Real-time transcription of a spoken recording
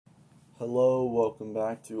Hello, welcome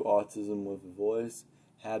back to Autism with a Voice.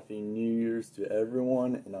 Happy New Year's to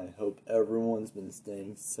everyone, and I hope everyone's been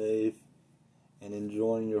staying safe and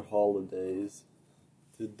enjoying your holidays.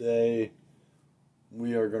 Today,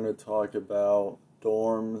 we are going to talk about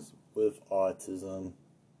dorms with autism.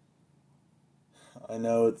 I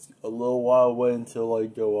know it's a little while away until I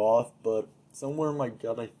go off, but somewhere in my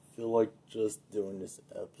gut I feel like just doing this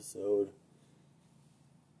episode.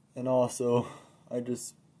 And also,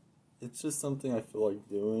 it's just something I feel like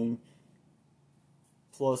doing.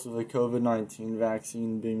 Plus, with the COVID-19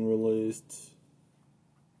 vaccine being released,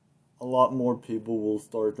 a lot more people will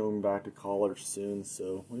start going back to college soon,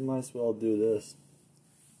 so we might as well do this.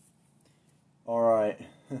 Alright,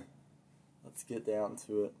 let's get down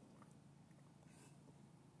to it.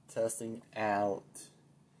 Testing out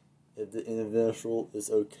if the individual is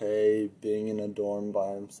okay being in a dorm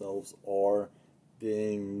by themselves or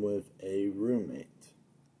being with a roommate.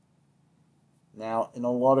 Now, in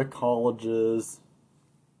a lot of colleges,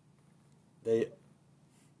 they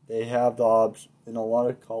have the option. In a lot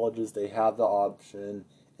of colleges, they have the option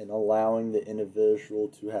in allowing the individual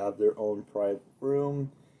to have their own private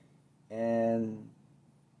room, and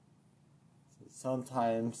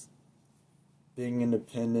sometimes being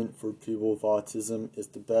independent for people with autism is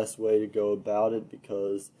the best way to go about it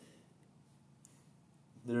because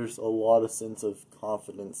there's a lot of sense of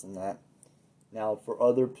confidence in that. Now, for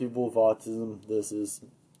other people with autism, this is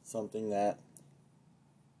something that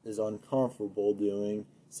is uncomfortable doing,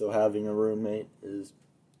 so having a roommate is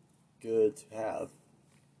good to have.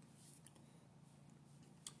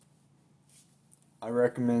 I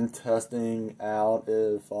recommend testing out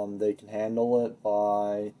if they can handle it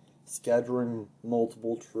by scheduling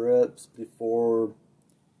multiple trips before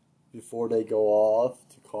they go off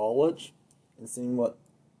to college and seeing what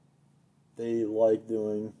they like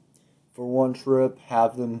doing. For one trip,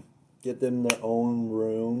 get them their own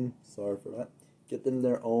room. Get them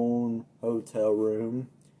their own hotel room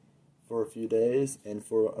for a few days, and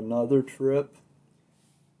for another trip,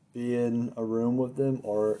 be in a room with them,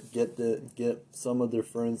 or get some of their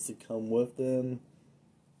friends to come with them,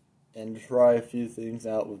 and try a few things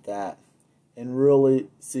out with that, and really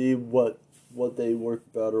see what they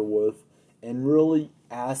work better with, and really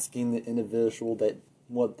asking the individual that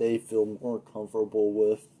what they feel more comfortable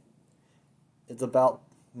with. It's about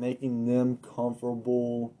making them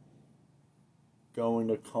comfortable going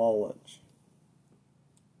to college.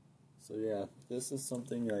 So yeah, this is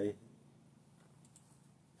something I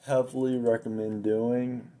heavily recommend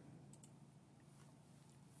doing.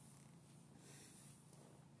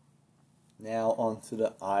 Now onto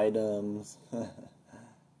the items.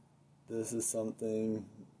 This is something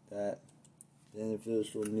that the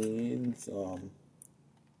individual needs, and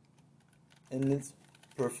it's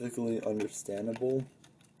perfectly understandable.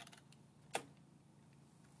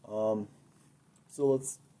 So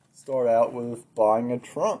let's start out with buying a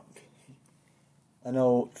trunk. I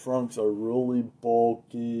know trunks are really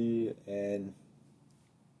bulky and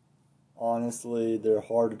honestly they're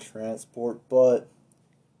hard to transport, but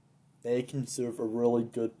they can serve a really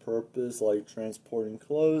good purpose, like transporting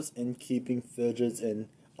clothes and keeping fidgets and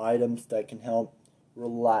items that can help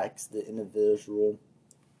relax the individual.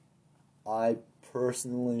 I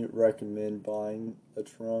personally recommend buying a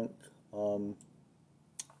trunk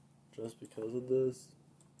just because of this.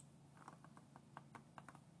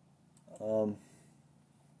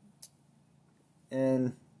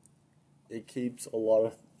 And it can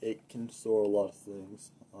store a lot of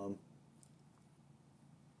things.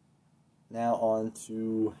 Now on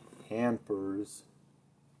to hampers.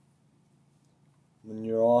 When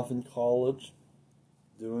you're off in college,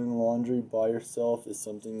 doing laundry by yourself is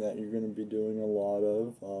something that you're going to be doing a lot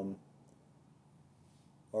of,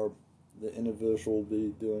 or the individual will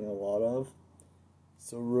be doing a lot of.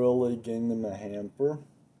 So really getting them a hamper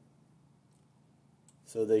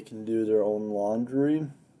so they can do their own laundry,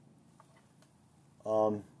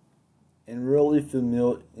 and really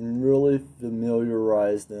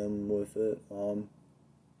familiarize them with it.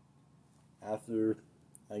 After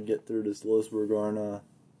I get through this list, we're going to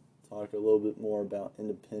talk a little bit more about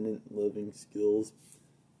independent living skills.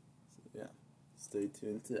 So yeah, stay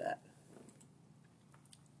tuned to that.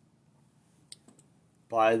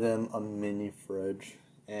 Buy them a mini fridge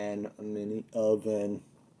and a mini oven.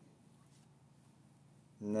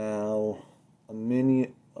 Now, a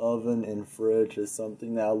mini oven and fridge is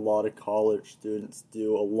something that a lot of college students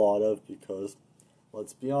do a lot of because,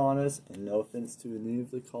 let's be honest, and no offense to any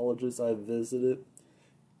of the colleges I've visited,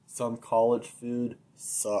 some college food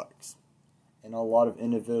sucks. And a lot of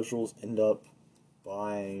individuals end up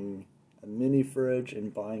buying a mini fridge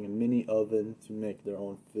and buying a mini oven to make their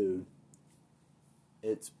own food.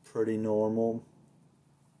 it's pretty normal.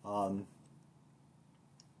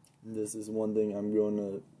 This is one thing I'm going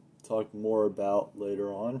to talk more about later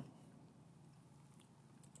on.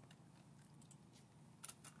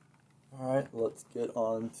 Alright, let's get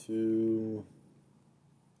on to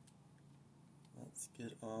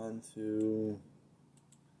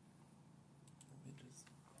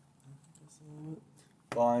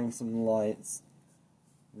buying some lights.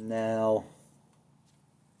 Now,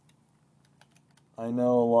 I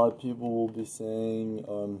know a lot of people will be saying,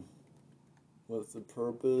 what's the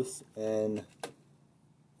purpose? And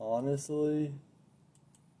honestly,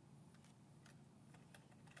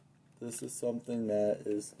 this is something that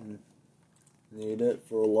is needed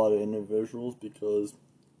for a lot of individuals because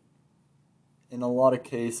in a lot of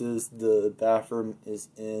cases the bathroom is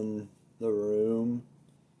in the room,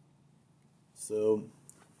 so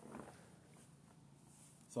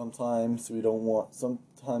sometimes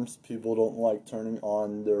people don't like turning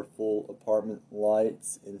on their full apartment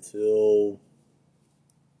lights until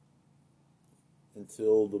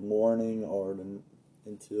the morning or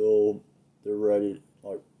until they're ready.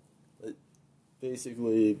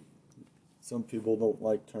 Basically, some people don't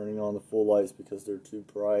like turning on the full lights because they're too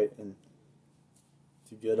bright, and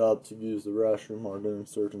to get up to use the restroom or doing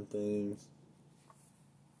certain things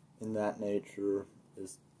in that nature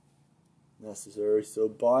is necessary. So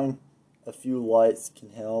buying a few lights can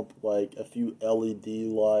help, like a few LED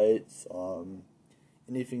lights,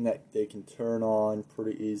 anything that they can turn on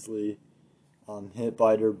pretty easily, hit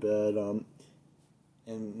by their bed.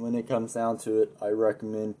 And when it comes down to it, I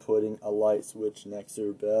recommend putting a light switch next to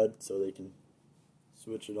their bed so they can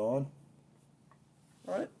switch it on.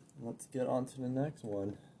 Alright, let's get on to the next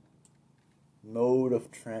one. Mode of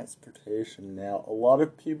transportation. Now, a lot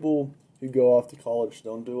of people who go off to college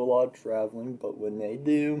don't do a lot of traveling, but when they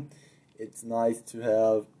do, it's nice to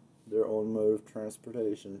have their own mode of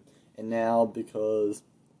transportation. And now, because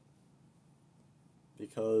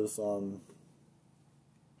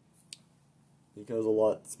a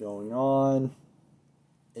lot's going on,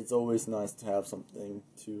 it's always nice to have something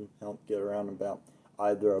to help get around about.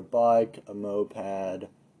 Either a bike, a moped,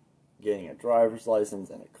 getting a driver's license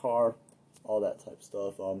and a car, all that type of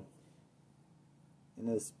stuff. And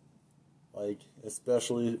it's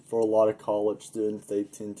especially for a lot of college students, they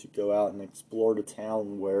tend to go out and explore the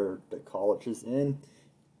town where the college is in.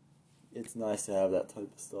 It's nice to have that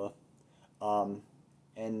type of stuff.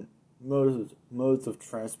 And modes of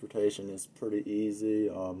transportation is pretty easy.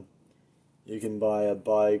 You can buy a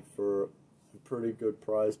bike for a pretty good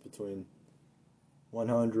price, between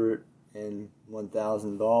 $100 and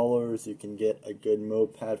 $1,000. You can get a good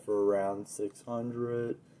moped for around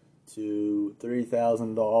 $600 to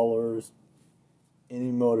 $3,000.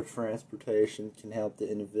 Any mode of transportation can help the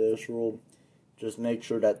individual. Just make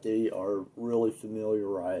sure that they are really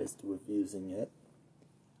familiarized with using it.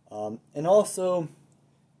 And also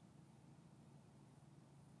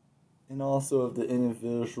if the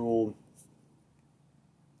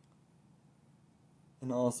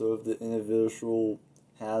individual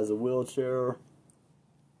has a wheelchair,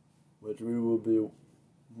 which we will be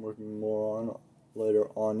working more on later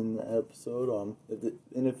on in the episode. If the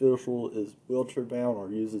individual is wheelchair bound or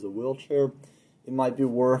uses a wheelchair, it might be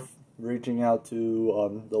worth reaching out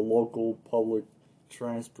to the local public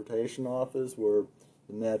transportation office where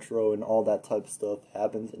the metro and all that type of stuff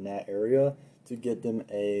happens in that area, to get them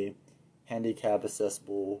a handicap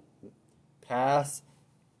accessible pass.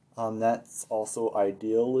 That's also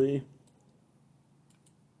ideally.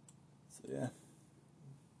 So yeah.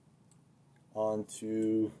 On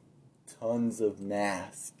to tons of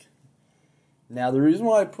masks. Now, the reason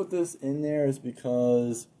why I put this in there is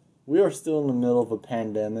because we are still in the middle of a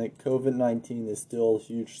pandemic. COVID-19 is still a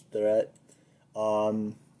huge threat.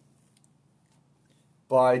 Buy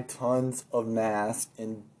tons of masks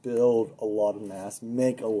and build a lot of masks.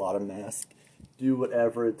 Make a lot of masks. Do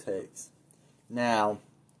whatever it takes. Now,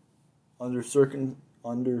 under certain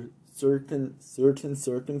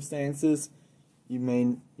circumstances,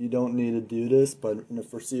 you don't need to do this, but in the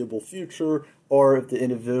foreseeable future, or if the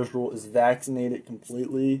individual is vaccinated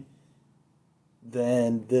completely,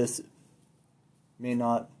 then this may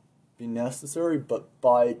not be necessary, but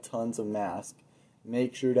buy tons of masks.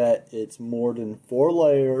 Make sure that it's more than 4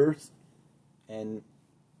 layers, and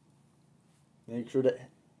make sure that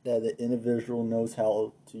the individual knows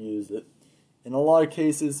how to use it. In a lot of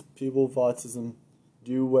cases, people with autism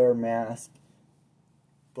do wear masks,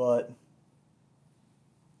 but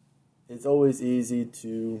it's always easy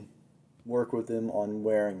to work with them on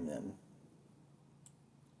wearing them.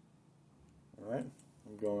 Alright,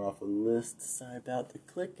 I'm going off a list. Sorry about the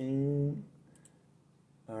clicking.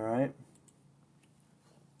 Alright.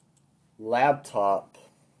 laptop.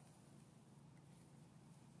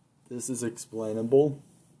 This is explainable.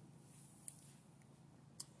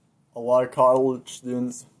 A lot of college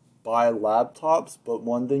students buy laptops, but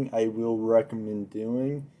one thing I will recommend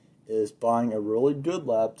doing is buying a really good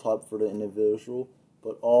laptop for the individual,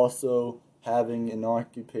 but also having an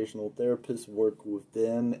occupational therapist work with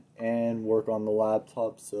them and work on the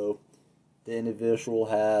laptop so the individual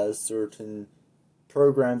has certain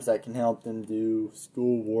programs that can help them do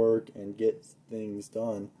schoolwork and get things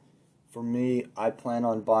done. For me, I plan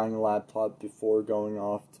on buying a laptop before going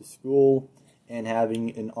off to school and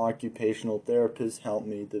having an occupational therapist help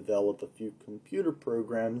me develop a few computer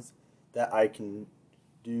programs that I can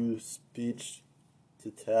do speech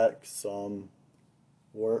to text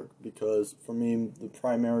work, because for me the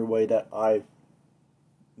primary way that I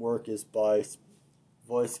work is by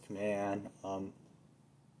voice command,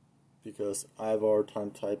 because I have a hard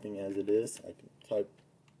time typing as it is. I can type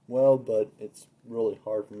well, but it's really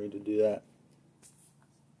hard for me to do that.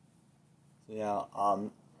 So yeah,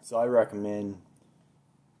 so I recommend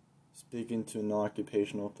speaking to an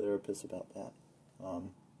occupational therapist about that.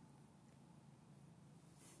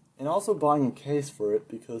 And also buying a case for it,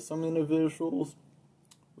 because some individuals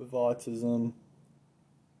with autism,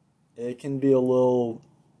 it can be a little,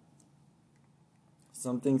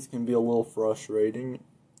 some things can be a little frustrating.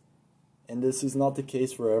 And this is not the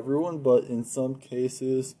case for everyone, but in some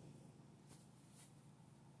cases,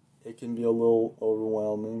 it can be a little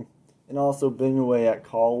overwhelming. And also being away at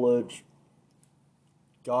college,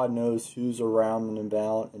 God knows who's around and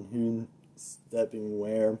about and who's stepping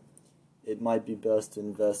where. It might be best to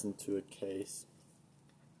invest into a case.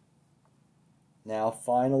 Now,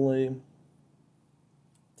 finally,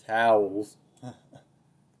 towels.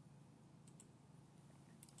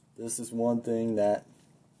 This is one thing that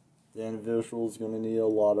the individual is going to need a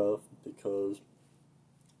lot of, because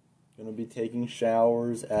going to be taking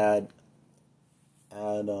showers at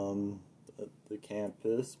the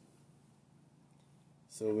campus.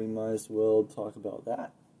 So we might as well talk about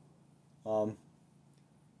that.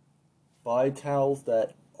 Buy towels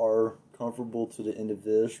that are comfortable to the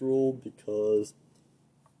individual, because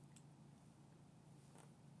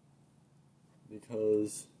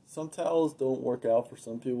some towels don't work out for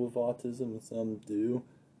some people with autism and some do.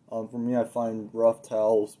 For me, I find rough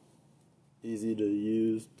towels easy to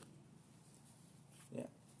use. Yeah,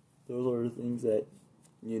 those are the things that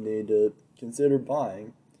you need to consider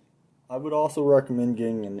buying. I would also recommend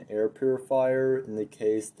getting an air purifier in the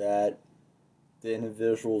case that the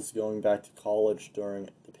individual is going back to college during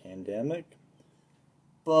the pandemic.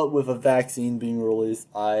 But with a vaccine being released,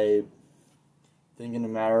 I think in a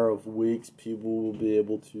matter of weeks, people will be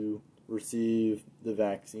able to receive the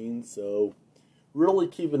vaccine. So really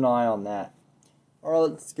keep an eye on that. Alright,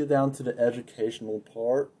 let's get down to the educational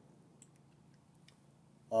part.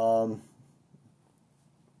 And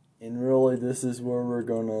really, this is where we're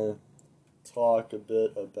going to talk a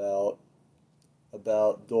bit about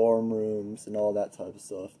dorm rooms and all that type of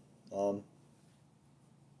stuff.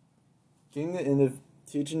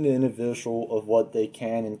 Teaching the individual of what they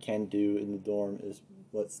can and can't do in the dorm is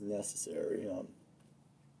what's necessary.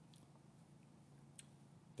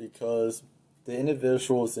 Because the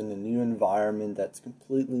individual is in a new environment that's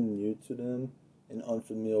completely new to them and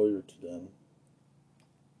unfamiliar to them.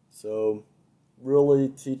 So really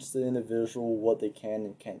teach the individual what they can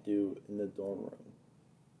and can't do in the dorm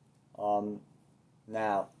room.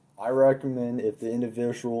 Now, I recommend if the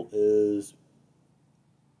individual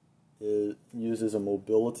uses a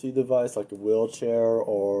mobility device like a wheelchair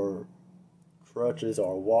or crutches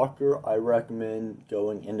or a walker, I recommend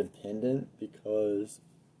going independent, because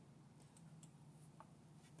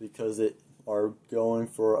it are going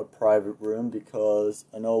for a private room, because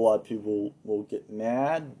I know a lot of people will get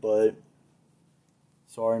mad, but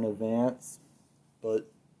sorry in advance, but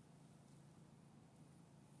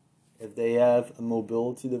if they have a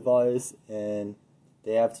mobility device and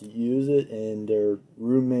they have to use it and their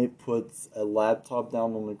roommate puts a laptop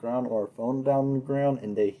down on the ground or a phone down on the ground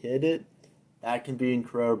and they hit it, that can be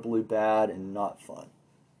incredibly bad and not fun.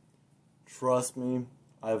 Trust me,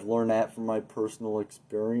 I've learned that from my personal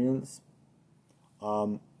experience.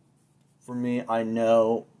 For me, I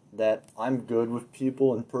know that I'm good with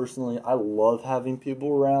people, and personally, I love having people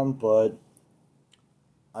around, but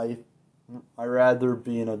I rather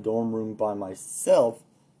be in a dorm room by myself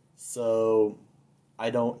so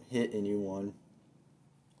I don't hit anyone.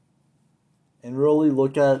 And really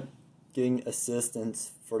look at getting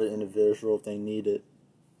assistance for the individual if they need it.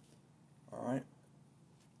 Alright?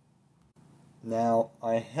 Now,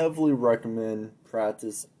 I heavily recommend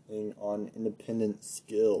practicing on independent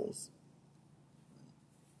skills.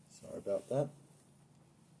 Sorry about that.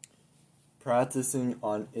 Practicing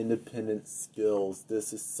on independent skills.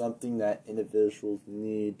 This is something that individuals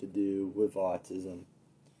need to do with autism.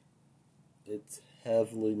 It's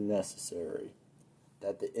heavily necessary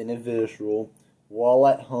that the individual, while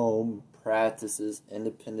at home, practices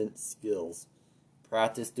independent skills.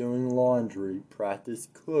 Practice doing laundry, practice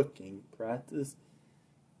cooking, practice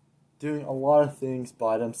doing a lot of things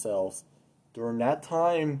by themselves. During that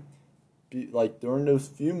time, during those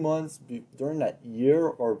few months, during that year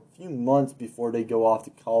or few months before they go off to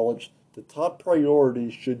college, the top priority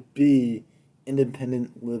should be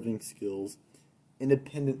independent living skills.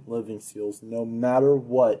 Independent living skills, no matter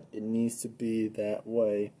what, it needs to be that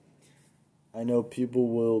way. I know people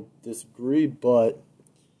will disagree, but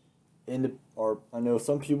I know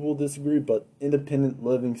some people will disagree, but independent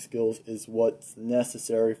living skills is what's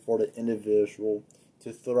necessary for the individual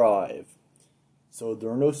to thrive. So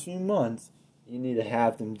during those few months, you need to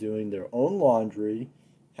have them doing their own laundry,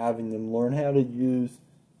 having them learn how to use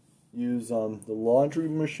the laundry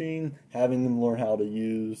machine, having them learn how to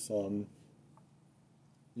use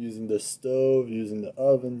using the stove, using the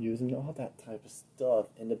oven, using all that type of stuff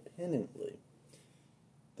independently.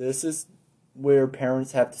 This is where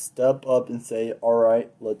parents have to step up and say, all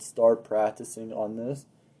right, let's start practicing on this.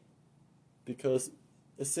 Because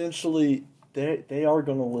essentially, they are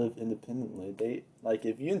going to live independently.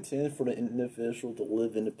 If you intend for the individual to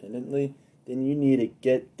live independently, then you need to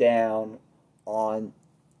get down on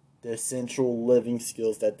the essential living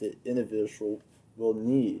skills that the individual will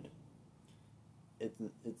need.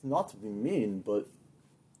 It's not to be mean, but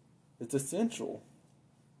it's essential.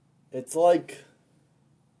 It's like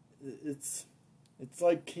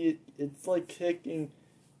kicking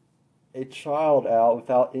a child out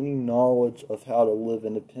without any knowledge of how to live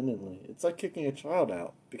independently. It's like kicking a child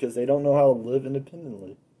out because they don't know how to live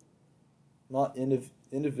independently. Not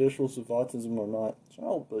individuals with autism are not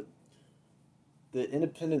child, but the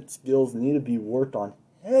independent skills need to be worked on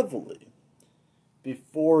heavily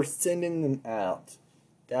before sending them out.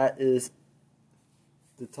 That is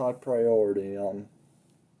the top priority.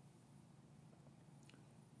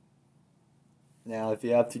 Now, if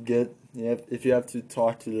you have to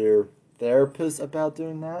talk to their therapist about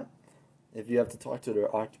doing that, if you have to talk to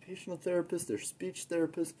their occupational therapist, their speech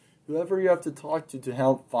therapist, whoever you have to talk to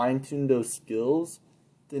help fine-tune those skills,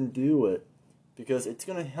 then do it. Because it's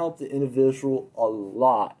going to help the individual a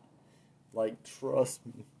lot. Trust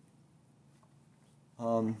me.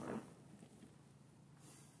 And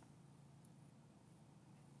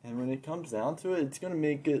when it comes down to it, it's going to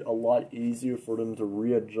make it a lot easier for them to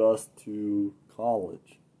readjust to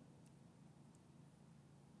college.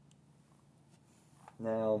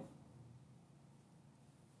 Now,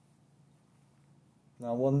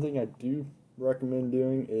 one thing I do recommend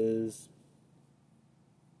doing is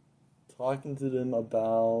talking to them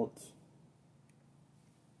about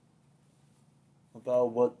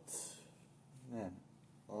what, man,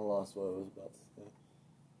 I lost what I was about to say.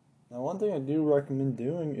 Now, one thing I do recommend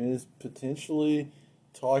doing is potentially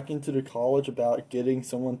talking to the college about getting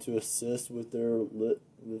someone to assist with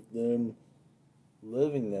with them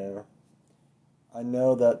living there. I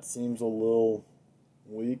know that seems a little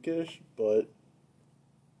weakish, but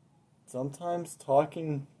sometimes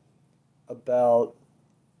talking about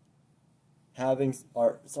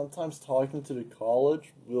sometimes talking to the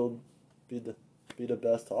college will be the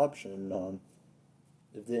best option.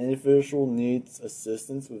 If the individual needs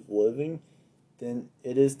assistance with living, then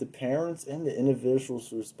it is the parents and the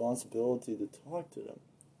individual's responsibility to talk to them.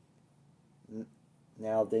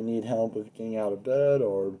 Now, if they need help with getting out of bed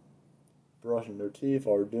or brushing their teeth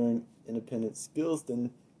or doing independent skills,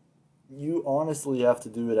 then you honestly have to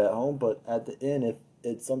do it at home. But at the end, if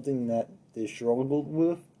it's something that they struggled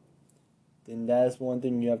with, then that is one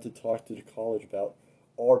thing you have to talk to the college about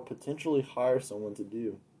or potentially hire someone to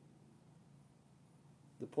do.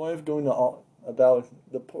 The point of going the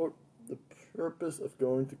purpose of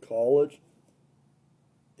going to college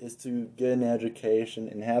is to get an education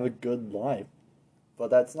and have a good life.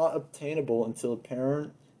 But that's not obtainable until the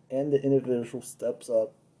parent and the individual steps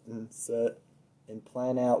up and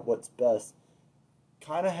plan out what's best.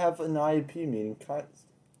 Kind of have an IEP meeting. Kind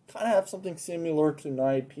of have something similar to an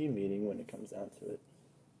IEP meeting when it comes down to it.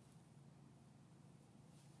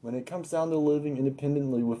 When it comes down to living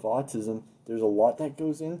independently with autism, there's a lot that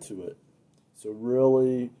goes into it. So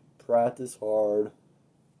really practice hard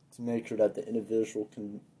to make sure that the individual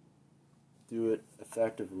can do it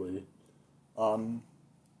effectively. And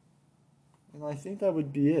I think that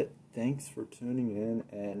would be it. Thanks for tuning in,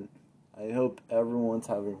 and I hope everyone's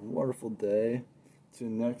having a wonderful day. Till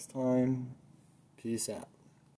next time, peace out.